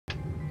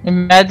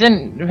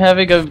Imagine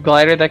having a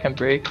glider that can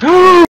break.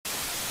 Kong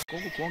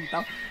e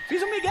tal.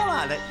 Fiz um migué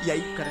lá, né? E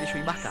aí o cara deixou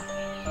eu embarcar.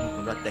 E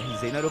quando eu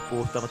aterrisei no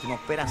aeroporto, tava tendo uma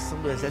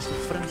operação do exército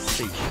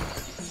francês.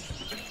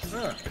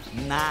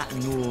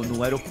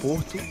 No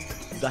aeroporto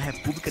da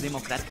República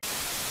Democrática.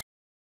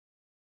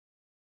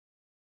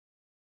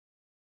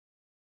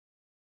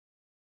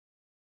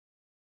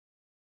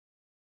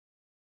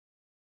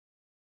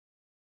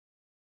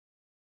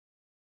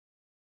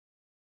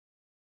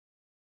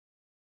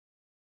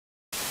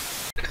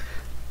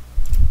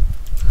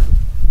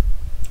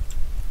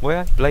 Why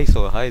I play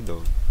so high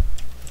though?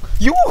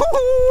 You.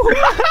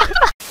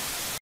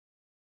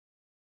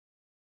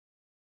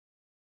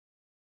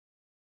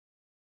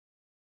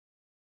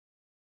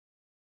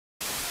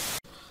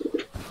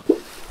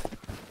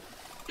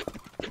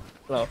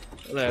 Hello.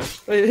 Hello.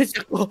 Oi,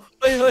 Chaco.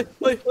 Oi.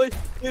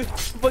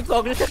 Vou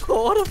jogar Chaco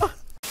agora, pá.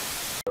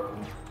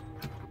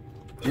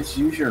 Just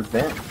use your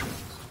vent.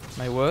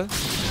 My what?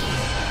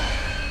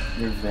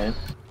 Your vent.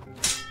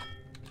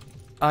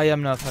 I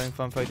am not having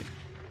fun fighting.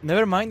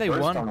 Never mind, I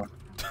won.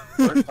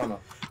 First tunnel.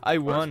 I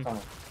won.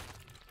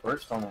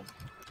 First tunnel.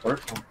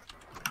 First tunnel.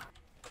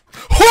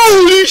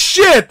 Holy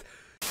shit!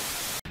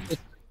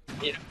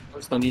 Yeah,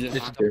 first tunnel needs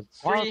it.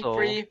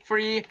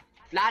 Free.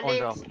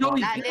 Lalix. No,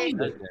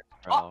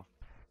 Oh.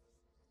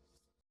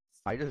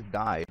 I just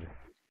died.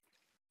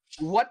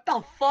 What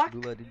the fuck?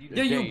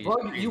 Yeah,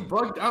 you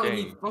bugged out and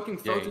you fucking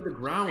fell to the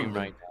ground.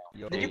 Right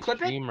Did you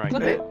clip it? Right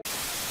Clip it.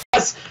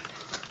 Yes!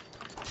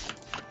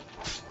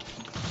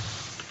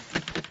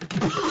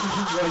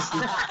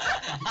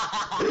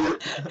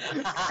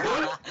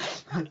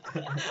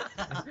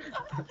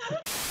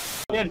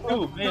 Man,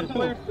 two.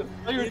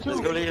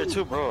 Let's go later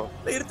too, bro.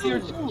 Later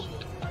two.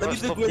 Let me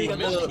do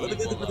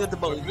the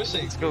boat.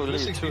 Let's go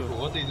later too.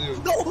 What they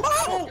do?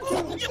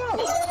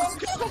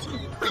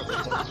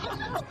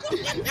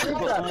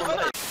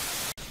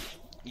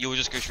 You will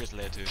just go straight to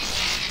layer 2.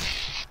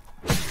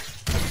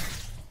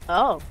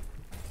 Oh.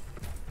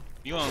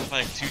 You want to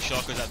play 2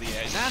 chakras at the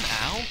air. Is that an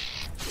owl?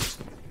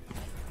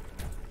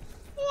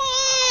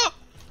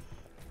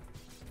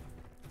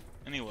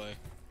 Anyway.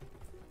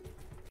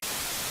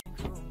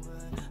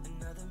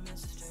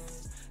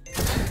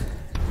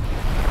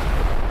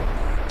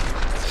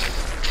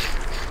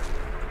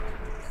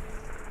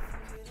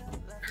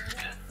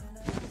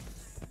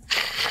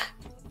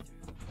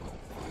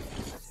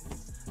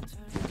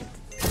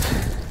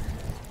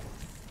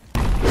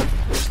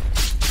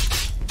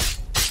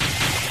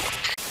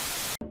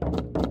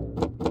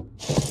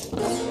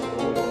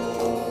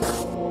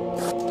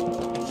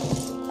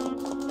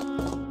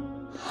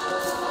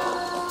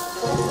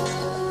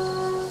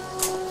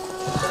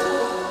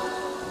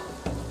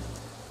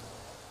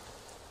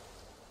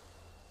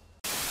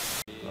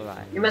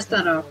 You messed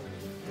that up.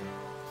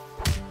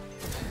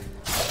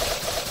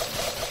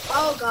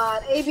 Oh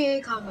god,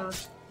 ABA combo.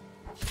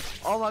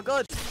 Oh my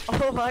god.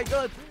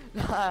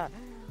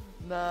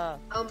 Nah.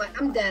 Oh my,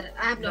 I'm dead.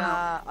 I have no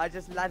health. I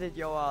just landed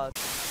your ass.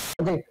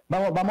 Ok,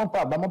 vamos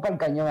para el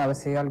cañón a ver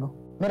si hay algo.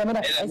 Mira,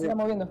 ahí se está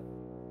moviendo.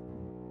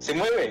 ¿Se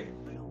mueve?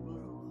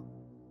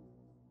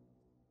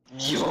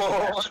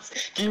 Dios,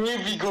 qué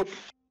épico.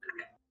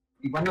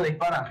 ¿Y cuándo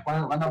dispara?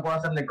 ¿Cuándo puedo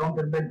hacerle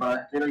counterbait para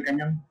destruir el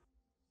cañón?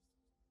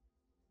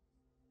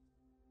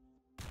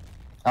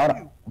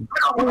 Ahora.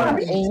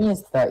 En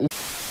esta.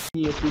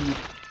 Коди.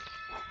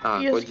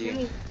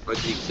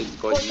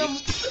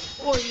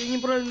 Ой, я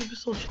неправильно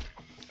написал.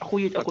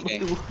 Охуеть, а куда ты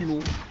его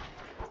скинул?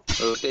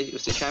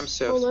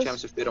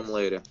 Встречаемся в первом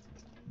лейере.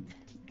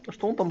 А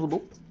что он там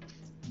забыл?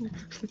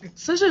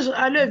 Слышишь,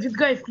 алло,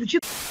 Витгай, включи.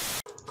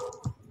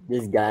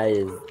 This guy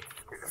is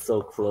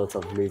so close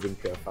of losing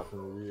to a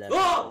fucking level.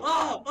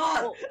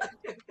 Oh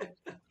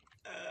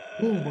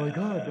Oh my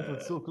god, that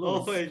was so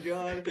close. my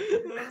god.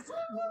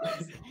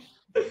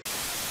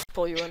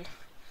 Pull you in.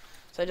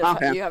 So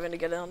just you having to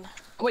get in.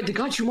 Wait, the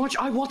Gaiju March?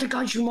 I want the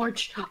Gaiju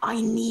March!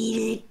 I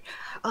need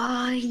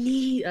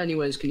it!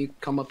 Anyways, can you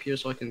come up here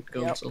so I can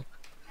go inside?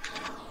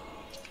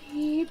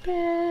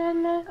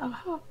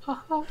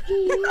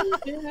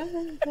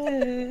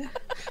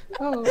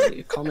 Oh,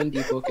 common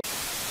Deepwoken.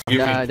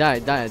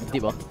 Die,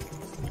 Deepo.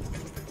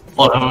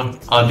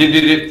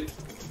 Did.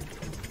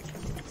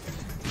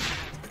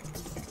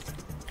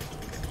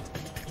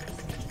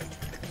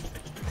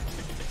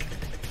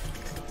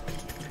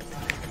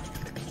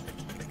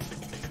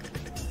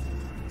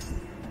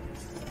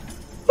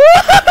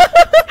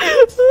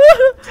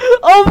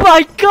 Oh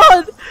my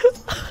god!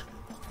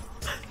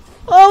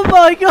 Oh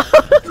my god!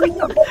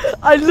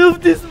 I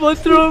love this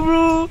mantra,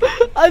 bro!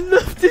 I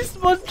love this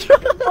mantra!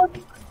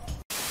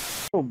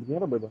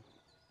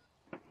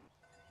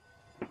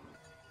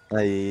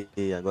 Aí,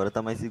 agora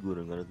tá mais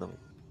seguro,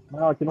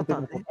 Não, aqui não tem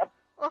como comprar.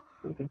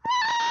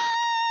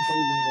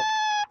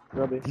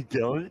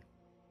 Então,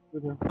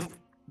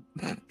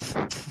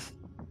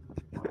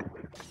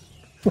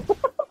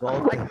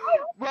 volta.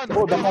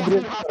 Pô, dá pra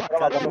abrir.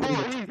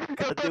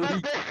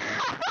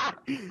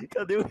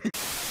 Cadê o Rick?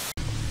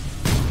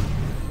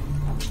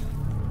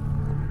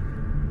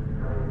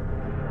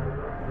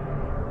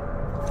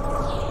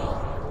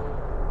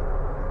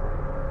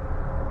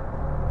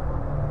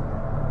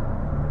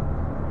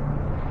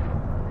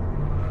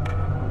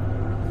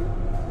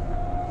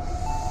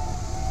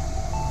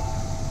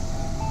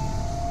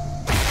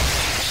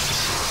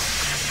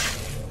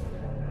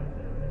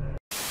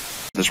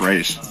 this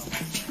race.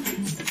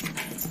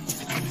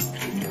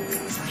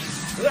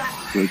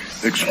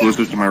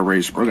 Exclusive to my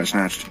race. Bro got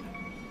snatched.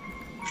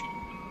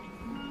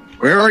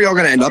 Where are y'all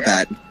gonna end up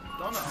at?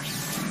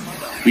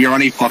 We are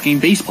on a fucking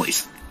base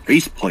plate.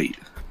 Base plate.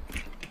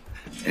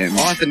 And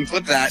Austin,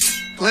 clip that.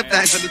 Clip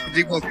that, send it to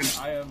Deepwoken.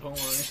 I am, don't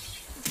worry.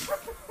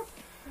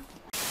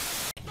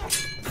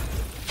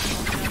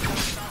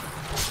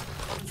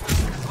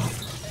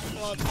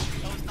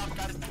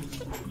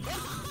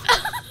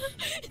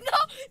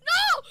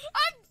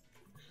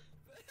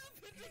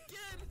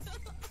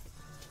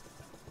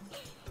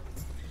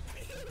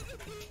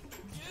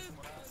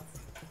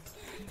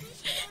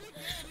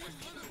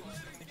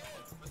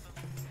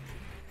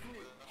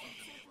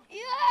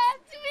 You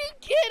have to be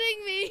kidding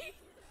me!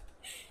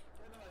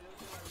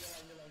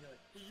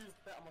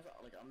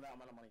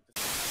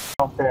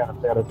 Não, pera.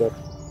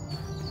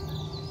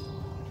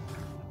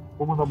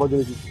 Vou mandar um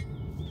bagulho aqui.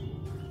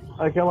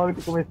 Aquela hora que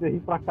eu comecei a rir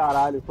pra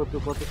caralho foi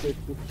por conta que eu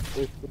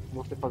escuto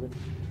você fazendo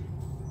isso.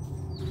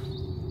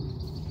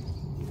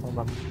 Não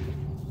dá.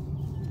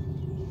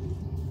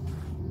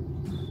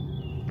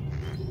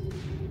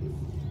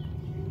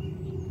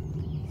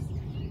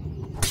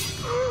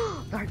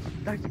 Dark.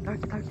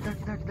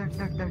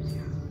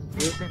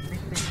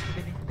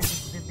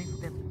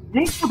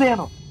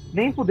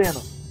 Nem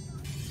fudendo.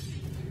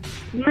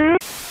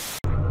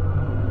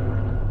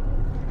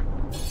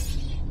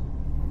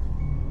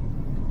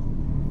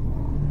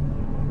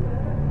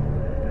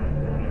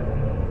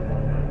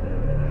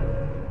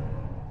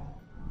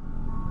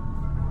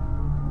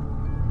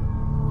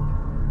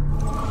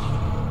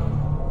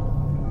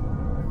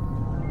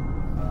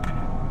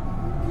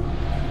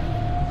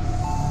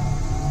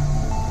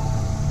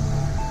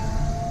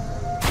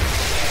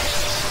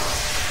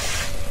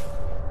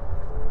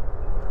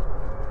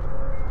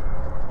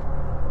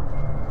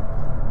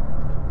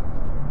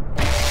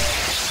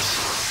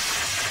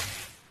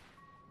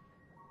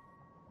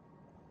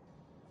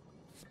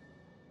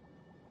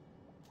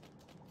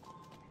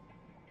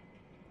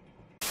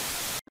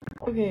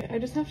 Okay, I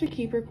just have to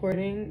keep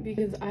recording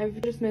because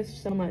I've just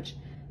missed so much.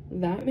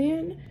 That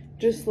man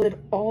just slid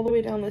all the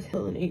way down this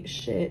hill and ate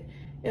shit.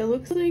 It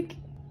looks like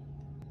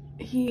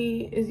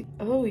he is,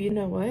 oh, you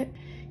know what?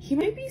 He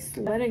might be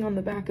sledding on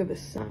the back of a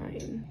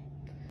sign.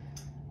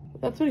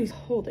 That's what he's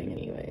holding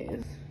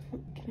anyways.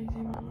 Can I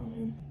zoom in on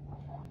him?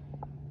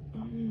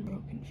 I'm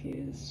real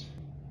confused.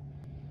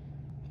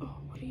 Oh,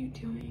 what are you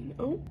doing?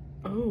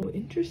 Oh,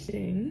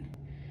 interesting.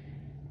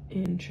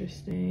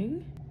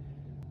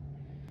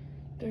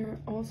 They're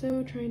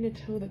also trying to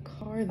tow the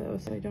car though,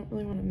 so I don't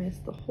really want to miss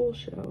the whole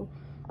show.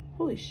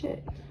 Holy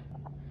shit.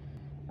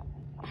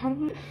 How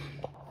do I...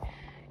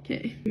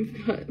 Okay,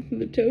 we've got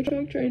the tow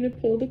truck trying to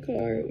pull the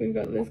car. We've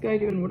got this guy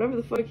doing whatever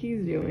the fuck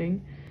he's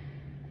doing.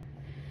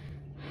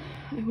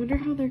 I wonder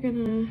how they're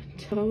gonna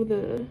tow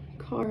the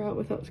car out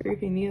without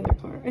scraping the other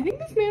car. I think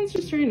this man's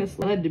just trying to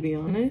sled, to be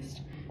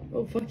honest.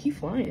 Oh fuck, he's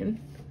flying.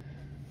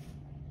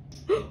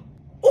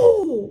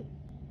 Oh!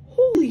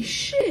 Holy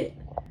shit!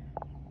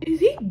 Is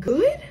he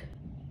good?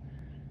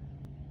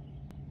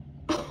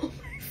 Oh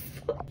my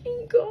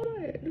fucking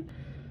god.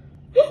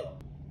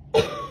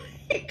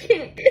 He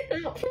can't get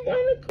out from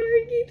behind the car,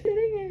 he keeps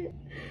hitting it.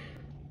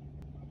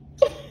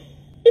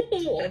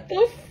 What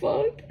the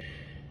fuck?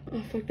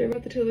 Oh fuck, they're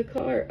about to tow the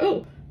car.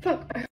 Oh, fuck.